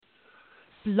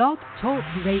Blog Talk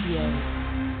Radio.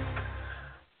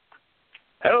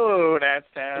 Hello, Nats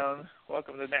Town.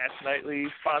 Welcome to Nats Nightly,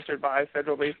 sponsored by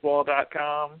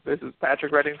FederalBaseball.com. This is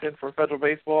Patrick Reddington for Federal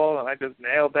Baseball, and I just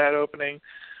nailed that opening.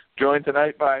 Joined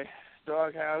tonight by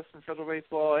Doghouse from Federal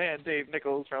Baseball and Dave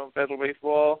Nichols from Federal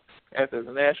Baseball after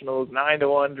the Nationals'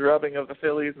 9-1 drubbing of the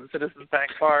Phillies in Citizens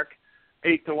Bank Park.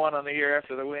 8-1 on the year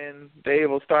after the win. Dave,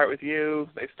 we'll start with you.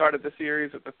 They started the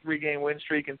series with a 3-game win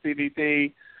streak in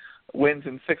CBP. Wins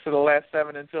in 6 of the last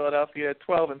 7 in Philadelphia,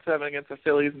 12-7 against the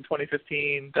Phillies in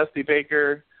 2015. Dusty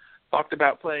Baker talked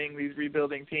about playing these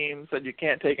rebuilding teams, said you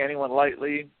can't take anyone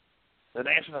lightly. The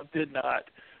Nationals did not.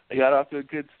 They got off to a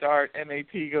good start.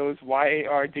 MAP goes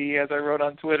YARD, as I wrote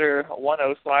on Twitter. A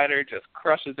 1-0 slider, just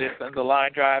crushes it, sends a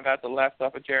line drive out the left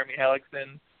off of Jeremy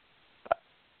Hellickson.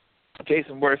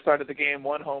 Jason Worth started the game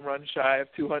 1 home run shy of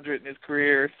 200 in his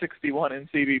career, 61 in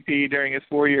CBP during his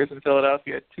 4 years in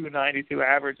Philadelphia, 292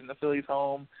 average in the Phillies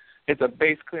home. It's a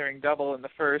base-clearing double in the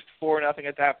first, 4-0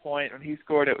 at that point. When he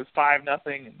scored, it was 5-0,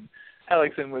 and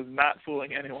Hellickson was not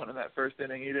fooling anyone in that first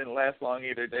inning. He didn't last long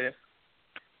either, Dave.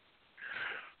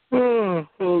 Oh,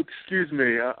 excuse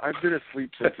me. I've been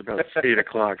asleep since about 8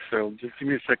 o'clock, so just give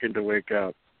me a second to wake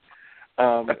up.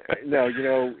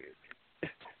 No,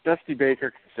 Dusty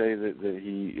Baker can say that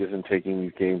he isn't taking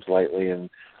these games lightly, and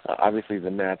obviously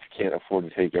the Nats can't afford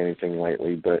to take anything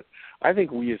lightly, but I think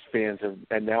we as fans and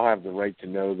now have the right to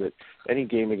know that any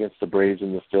game against the Braves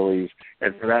and the Phillies,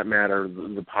 and for that matter,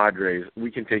 the Padres,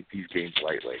 we can take these games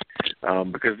lightly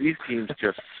because these teams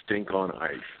just stink on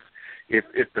ice.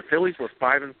 If the Phillies were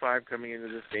 5-5 coming into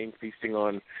this game, feasting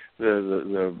on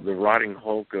the rotting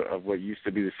hulk of what used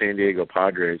to be the San Diego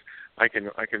Padres, I can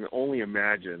only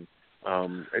imagine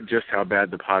just how bad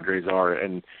the Padres are,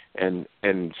 and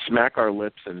smack our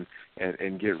lips and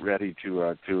get ready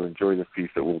to enjoy the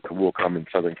feast that will come in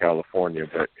Southern California.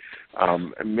 But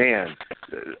man,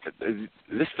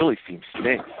 this Phillies team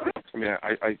stinks. I mean,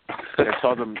 I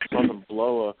saw them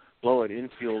blow an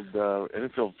infield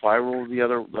fly rule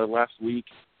last week.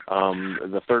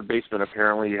 The third baseman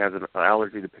apparently has an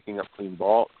allergy to picking up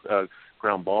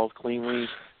ground balls cleanly.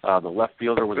 The left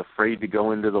fielder was afraid to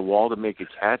go into the wall to make a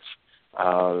catch.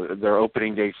 Their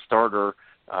opening day starter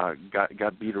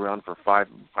got beat around for five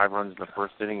runs in the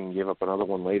first inning and gave up another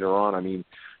one later on. I mean,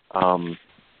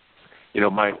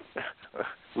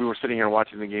 we were sitting here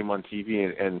watching the game on TV,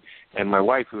 and my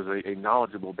wife, who is a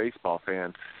knowledgeable baseball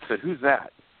fan, said, "Who's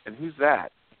that? And who's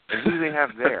that? And who do they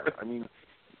have there?" I mean,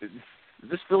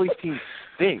 this Phillies team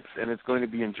stinks, and it's going to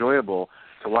be enjoyable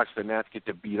to watch the Nats get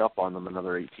to beat up on them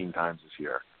another 18 times this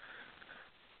year.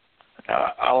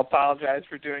 I'll apologize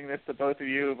for doing this to both of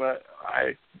you, but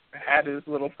I had this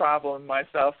little problem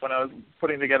myself when I was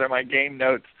putting together my game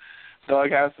notes.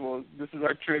 Doghouse, this is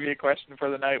our trivia question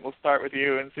for the night. We'll start with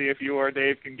you and see if you or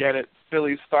Dave can get it.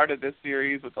 Phillies started this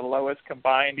series with the lowest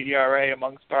combined ERA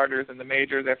among starters in the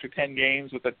majors after 10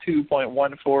 games with a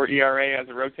 2.14 ERA as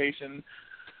a rotation.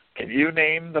 Can you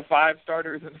name the 5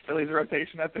 starters in the Phillies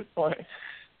rotation at this point?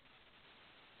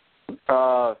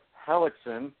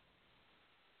 Hellickson.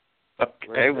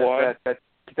 Okay, what?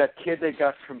 That kid they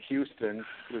got from Houston,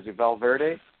 was it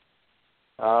Valverde?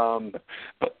 Velasquez.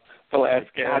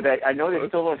 I know they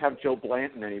still don't have Joe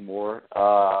Blanton anymore.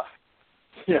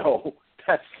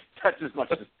 That's as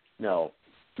much as no,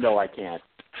 I can't.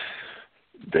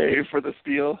 Dave for the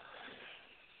steal.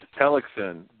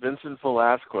 Hellickson, Vincent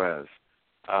Velasquez,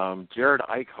 Jared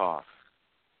Eichhoff.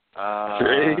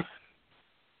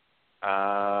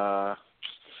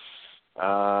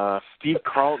 Steve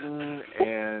Carlton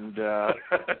and Roy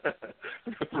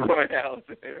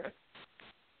Halladay.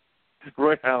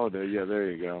 Roy Halladay, yeah, there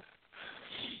you go.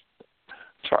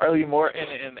 Charlie Morton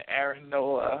and Aaron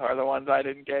Nola are the ones I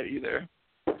didn't get either.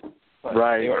 But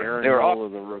right, Aaron Nola,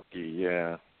 the rookie,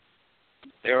 yeah.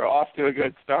 They were off to a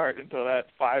good start until that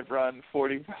 5-run,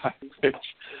 45-pitch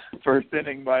first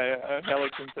inning by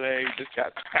Hellickson today. He just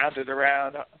got pounded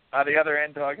around. On the other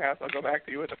end, Doghouse, I'll go back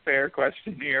to you with a fair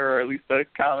question here, or at least a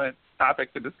comment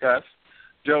topic to discuss.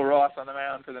 Joe Ross on the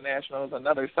mound for the Nationals,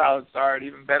 another solid start,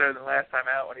 even better than last time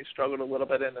out when he struggled a little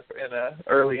bit in the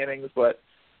early innings, but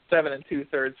 7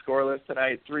 2/3 scoreless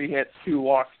tonight, 3 hits, 2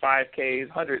 walks, 5 Ks,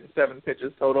 107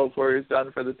 pitches total before he's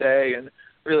done for the day, and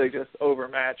really just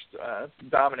overmatched,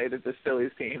 dominated this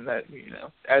Phillies team that,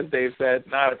 as Dave said,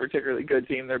 not a particularly good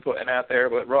team they're putting out there,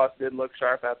 but Ross did look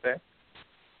sharp out there.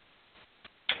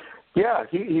 Yeah,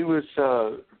 he was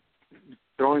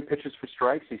throwing pitches for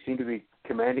strikes. He seemed to be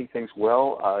commanding things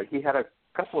well. He had a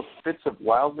couple of fits of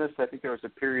wildness. I think there was a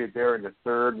period there in the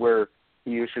third where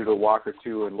he issued a walk or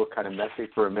two and looked kind of messy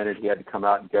for a minute. He had to come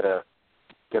out and get a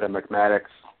McMaddox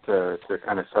to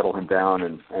kind of settle him down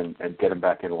and get him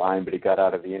back in line, but he got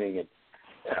out of the inning. And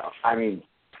I mean,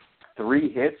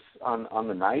 3 hits on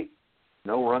the night,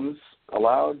 no runs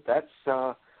allowed. That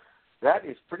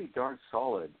is pretty darn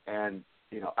solid. And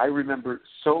I remember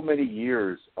so many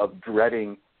years of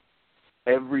dreading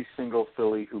every single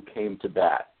Philly who came to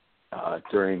bat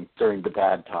during the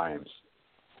bad times,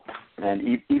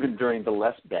 and even during the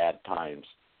less bad times,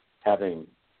 having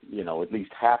at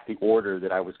least half the order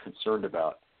that I was concerned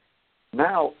about.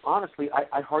 Now, honestly,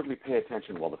 I hardly pay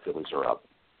attention while the Phillies are up.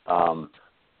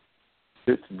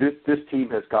 This team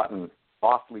has gotten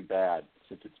awfully bad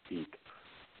since its peak.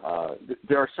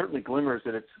 There are certainly glimmers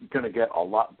that it's going to get a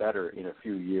lot better in a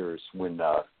few years when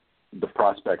the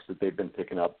prospects that they've been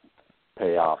picking up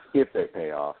pay off, if they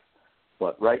pay off.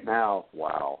 But right now,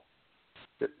 wow.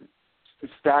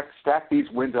 Stack these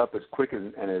wins up as quick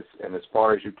and as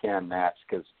far as you can, Nats,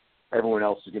 because everyone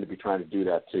else is going to be trying to do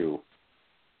that too.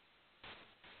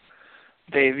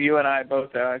 Dave, you and I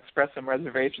both expressed some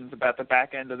reservations about the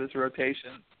back end of this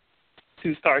rotation.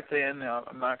 2 starts in,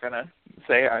 I'm not going to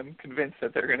say I'm convinced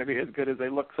that they're going to be as good as they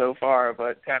look so far,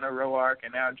 but Tanner Roark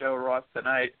and now Joe Ross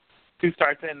tonight, 2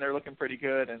 starts in, they're looking pretty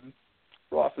good, and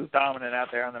Ross is dominant out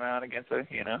there on the mound against a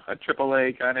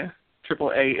AAA kind of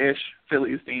AAA-ish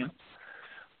Phillies team.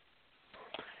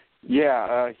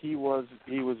 Yeah, he was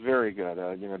very good.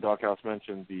 Doghouse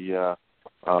mentioned the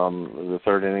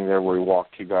 3rd inning there where he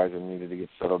walked 2 guys and needed to get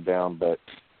settled down, but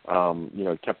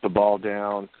kept the ball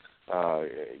down,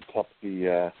 kept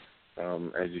the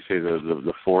as you say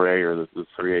the 4A or the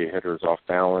 3A hitters off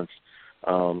balance.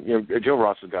 Joe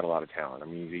Ross has got a lot of talent. I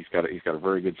mean, he's got a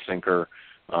very good sinker.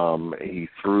 He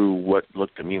threw what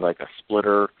looked to me like a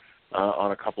splitter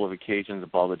on a couple of occasions, a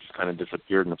ball that just kind of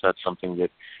disappeared. And if that's something that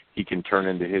he can turn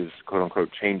into his quote unquote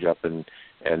changeup and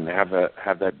have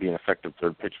that be an effective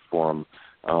third pitch for him,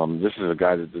 this is a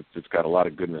guy that's got a lot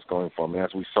of goodness going for him. And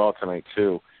as we saw tonight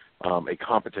too, a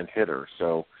competent hitter.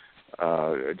 So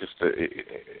the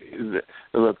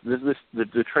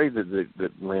trade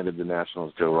that landed the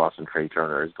Nationals, Joe Ross and Trey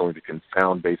Turner, is going to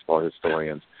confound baseball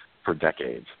historians for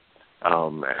decades.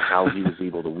 How he was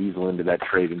able to weasel into that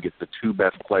trade and get the 2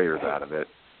 best players out of it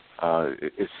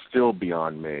is still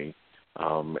beyond me.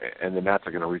 And the Nats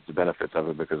are going to reap the benefits of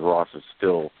it because Ross is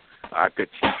still, I've got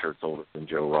T-shirts older than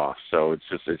Joe Ross. So it's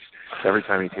every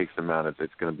time he takes them out,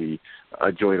 it's going to be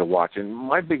a joy to watch. And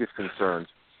my biggest concerns,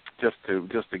 just to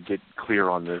get clear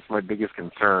on this, my biggest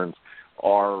concerns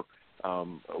are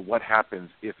what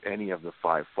happens if any of the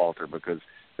 5 falter, because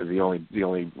the only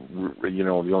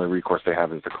recourse they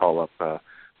have is to call up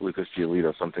Lucas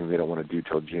Giolito, something they don't want to do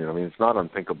till June. I mean, it's not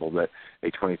unthinkable that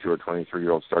a 22 or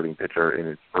 23-year-old starting pitcher in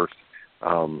his first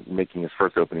making his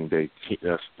first opening day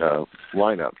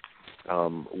lineup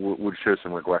would show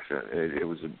some regression. It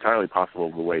was entirely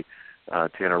possible the way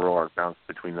Tanner Roark bounced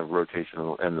between the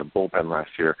rotation and the bullpen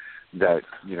last year that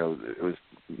it was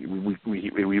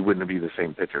we wouldn't be the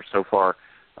same pitcher. So far,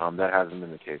 that hasn't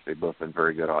been the case. They've both been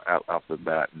very good off the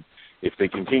bat. And if they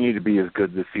continue to be as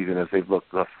good this season as they've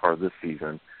looked thus far this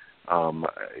season, all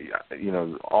that you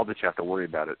have to worry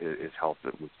about is health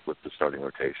with the starting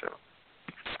rotation.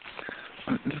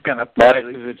 I'm just going to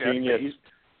politely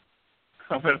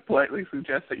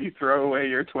suggest that you throw away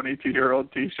your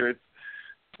 22-year-old T-shirts.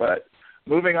 But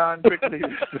moving on quickly,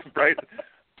 Bryce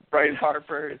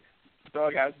Harper,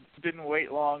 Doghouse didn't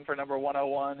wait long for number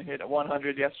 101. Hit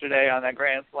 100 yesterday on that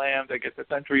grand slam to get the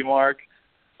century mark.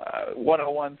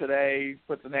 101 today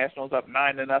put the Nationals up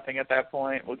 9-0 at that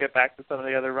point. We'll get back to some of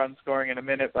the other run scoring in a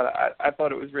minute, but I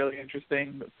thought it was really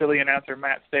interesting. Philly announcer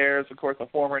Matt Stairs, of course, a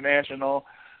former National,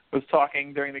 was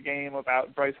talking during the game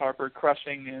about Bryce Harper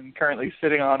crushing and currently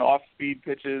sitting on off-speed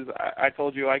pitches. I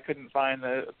told you I couldn't find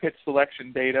the pitch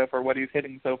selection data for what he's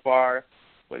hitting so far,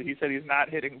 but he said he's not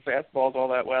hitting fastballs all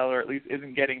that well, or at least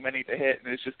isn't getting many to hit,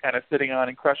 and is just kind of sitting on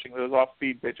and crushing those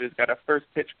off-speed pitches. Got a first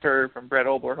pitch curve from Brett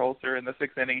Oberholzer in the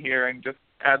 6th inning here and just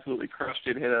absolutely crushed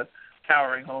it, hit a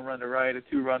towering home run to right, a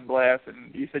 2-run blast,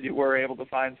 and you said you were able to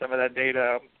find some of that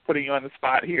data. I'm putting you on the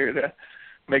spot here to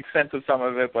make sense of some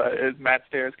of it, but is Matt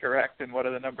Stairs correct, and what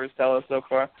do the numbers tell us so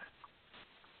far?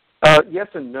 Yes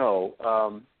and no.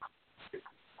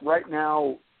 Right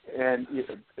now, and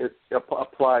it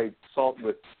apply salt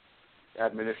with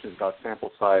admonitions about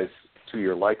sample size to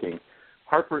your liking,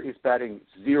 Harper is batting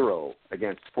 0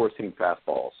 against 4-seam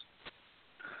fastballs.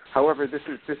 However, this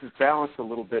is balanced a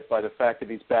little bit by the fact that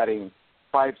he's batting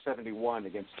 .571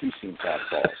 against 2-seam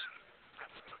fastballs.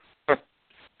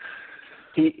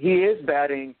 He is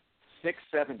batting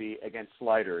 .670 against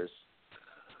sliders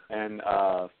and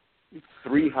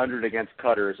 .300 against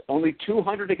cutters, only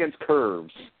 .200 against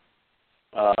curves.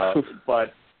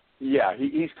 But Yeah,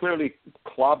 he's clearly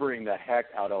clobbering the heck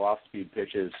out of off-speed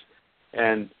pitches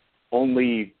and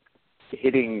only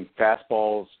hitting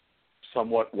fastballs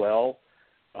somewhat well.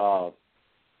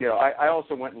 I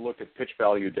also went and looked at pitch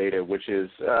value data, which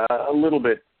is a little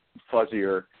bit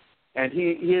fuzzier, and he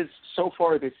is so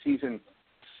far this season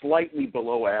slightly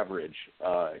below average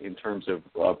in terms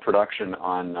of production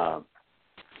on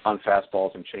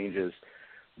fastballs and changes,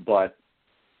 but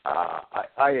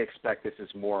I expect this is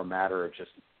more a matter of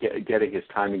just getting his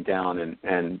timing down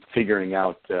and figuring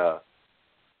out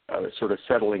sort of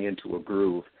settling into a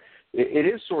groove. It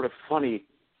is sort of funny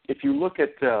if you look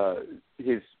at the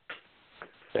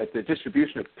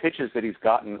distribution of pitches that he's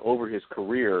gotten over his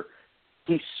career.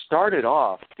 He started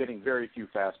off getting very few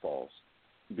fastballs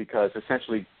because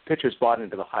essentially pitchers bought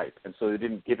into the hype, and so they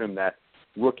didn't give him that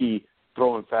rookie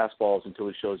throwing fastballs until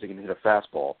he shows he can hit a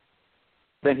fastball.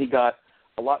 Then he got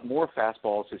a lot more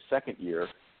fastballs his second year.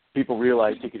 People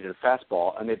realized he could hit a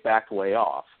fastball, and they backed way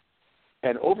off.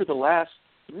 And over the last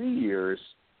 3 years,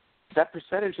 that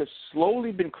percentage has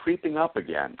slowly been creeping up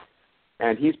again.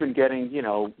 And he's been getting,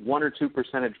 1 or 2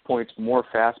 percentage points more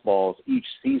fastballs each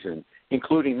season,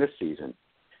 including this season.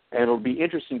 And it'll be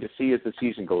interesting to see as the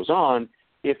season goes on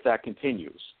if that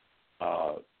continues.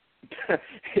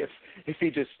 If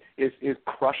he just is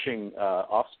crushing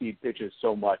off-speed pitches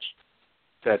so much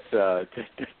that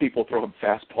people throw him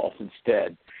fastballs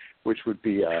instead, which would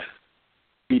be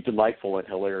delightful and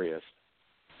hilarious.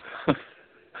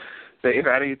 Dave,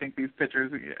 how do you think these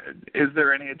pitchers, is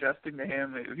there any adjusting to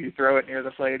him? If you throw it near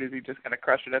the plate, is he just going to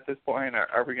crush it at this point? Or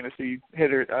are we going to see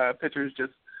pitchers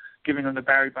just giving him the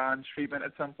Barry Bonds treatment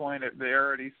at some point? They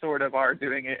already sort of are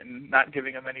doing it and not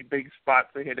giving him any big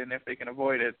spots to hit in if they can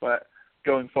avoid it. But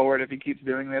going forward, if he keeps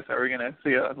doing this, are we going to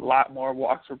see a lot more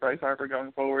walks for Bryce Harper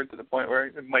going forward to the point where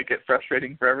it might get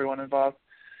frustrating for everyone involved?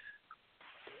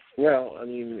 Well, I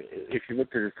mean, if you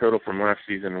look at his total from last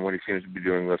season and what he seems to be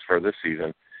doing thus far this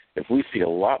season, if we see a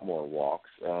lot more walks,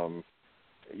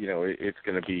 it's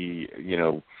going to be,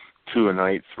 2 a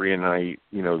night, 3 a night,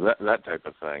 that type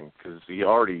of thing, because he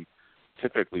already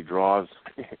typically draws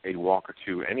a walk or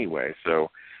two anyway. So,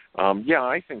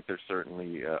 I think there's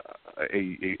certainly a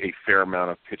fair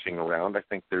amount of pitching around. I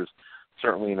think there's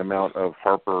certainly an amount of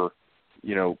Harper,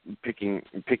 picking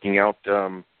out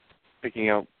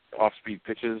off-speed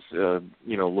pitches,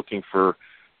 looking for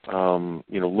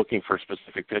a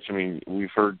specific pitch. I mean,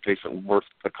 we've heard Jason Worth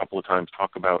a couple of times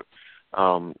talk about,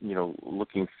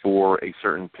 looking for a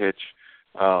certain pitch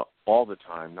all the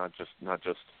time, not just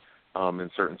in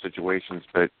certain situations.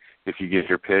 But if you get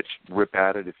your pitch, rip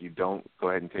at it. If you don't, go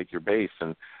ahead and take your base.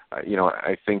 And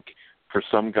I think for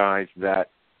some guys that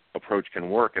approach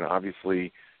can work. And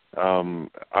obviously,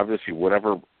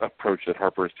 whatever approach that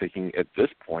Harper is taking at this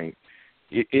point,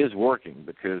 it is working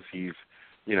because he's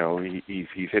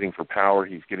hitting for power.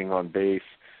 He's getting on base.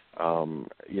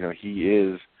 He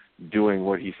is doing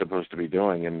what he's supposed to be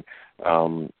doing. And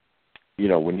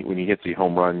when he hits the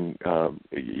home run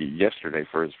yesterday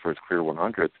for his career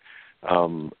 100th,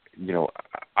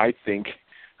 I think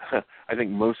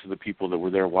most of the people that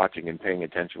were there watching and paying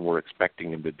attention were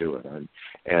expecting him to do it.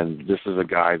 And this is a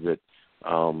guy that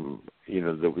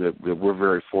that we're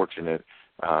very fortunate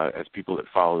as people that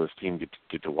follow this team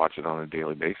get to watch it on a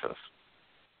daily basis.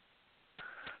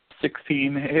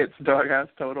 16 hits, doghouse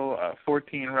total,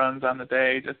 14 runs on the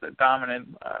day, just a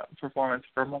dominant performance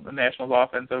from the Nationals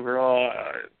offense overall.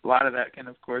 A lot of that can,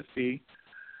 of course, be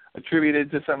attributed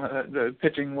to some of the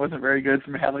pitching wasn't very good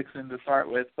from Hellickson to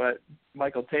start with, but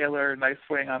Michael Taylor, nice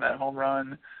swing on that home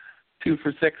run, 2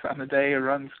 for 6 on the day, a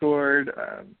run scored.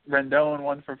 Rendon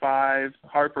 1 for 5,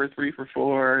 Harper 3 for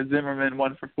 4, Zimmerman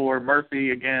 1 for 4, Murphy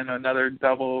again another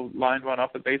double line run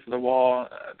off the base of the wall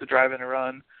to drive in a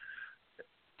run.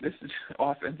 This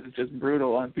offense is just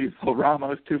brutal on people.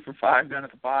 Ramos 2 for 5 down at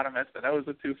the bottom.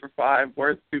 Espinosa 2 for 5.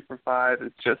 Worth 2 for 5.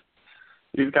 It's just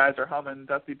these guys are humming.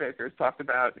 Dusty Baker's talked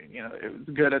about, it was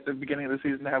good at the beginning of the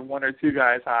season to have 1 or 2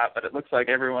 guys hot, but it looks like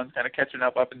everyone's kind of catching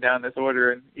up and down this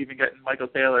order, and even getting Michael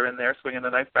Taylor in there swinging the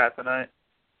nice bat tonight.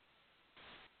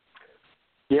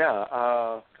 Yeah,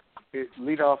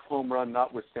 leadoff home run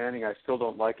notwithstanding, I still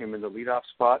don't like him in the leadoff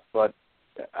spot, but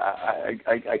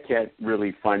I can't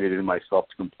really find it in myself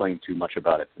to complain too much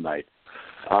about it tonight.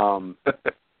 I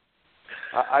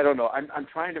don't know. I'm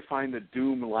trying to find the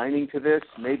doom lining to this.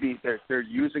 Maybe they're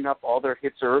using up all their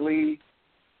hits early,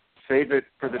 save it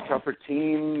for the tougher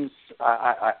teams.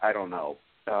 I don't know.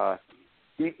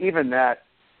 Even that,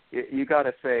 you got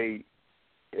to say,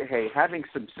 hey, having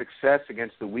some success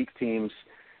against the weak teams,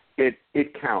 it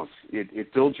counts.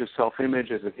 It builds your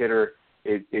self-image as a hitter.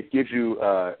 It gives you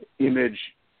image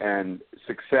and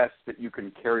success that you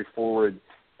can carry forward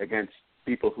against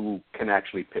people who can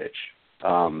actually pitch,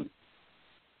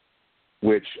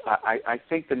 which I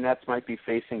think the Nets might be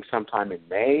facing sometime in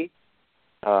May.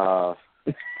 Wow.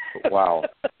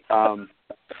 I'm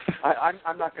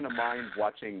not going to mind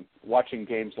watching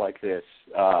games like this.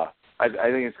 I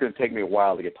think it's going to take me a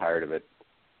while to get tired of it.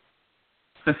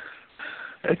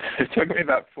 It took me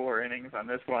about 4 innings on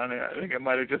this one. I think it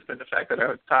might have just been the fact that I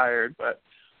was tired, but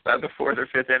about the 4th or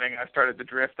 5th inning, I started to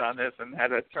drift on this and had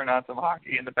to turn on some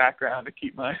hockey in the background to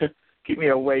keep me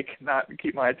awake, not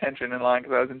keep my attention in line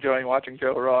because I was enjoying watching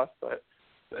Joe Ross. But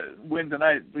the win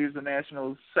tonight leaves the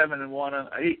Nationals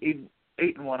 7-1,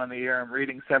 8-1 on the year. I'm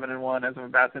reading 7-1 as I'm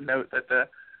about to note that the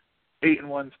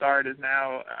 8-1 start is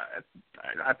now,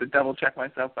 I have to double check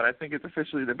myself, but I think it's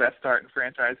officially the best start in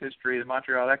franchise history. The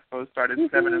Montreal Expos started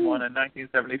 7-1 in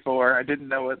 1974. I don't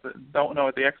know what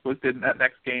the Expos did in that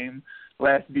next game.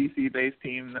 Last BC-based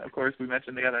team, of course, we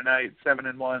mentioned the other night,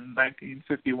 7-1,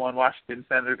 1951 Washington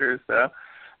Senators. So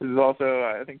this is also,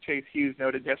 I think Chase Hughes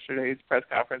noted yesterday's press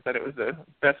conference that it was the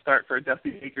best start for a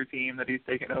Dusty Baker team that he's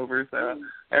taken over. So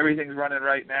everything's running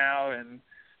right now, and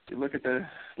you look at the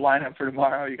lineup for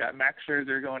tomorrow, you got Max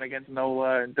Scherzer going against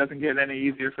Nola, and it doesn't get any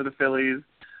easier for the Phillies.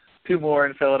 2 more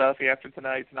in Philadelphia after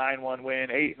tonight's 9-1 win,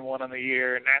 8-1 on the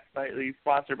year. Nats Nightly,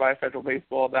 sponsored by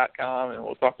ffirst.com, and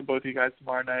we'll talk to both of you guys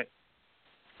tomorrow night.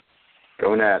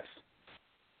 Go Nats.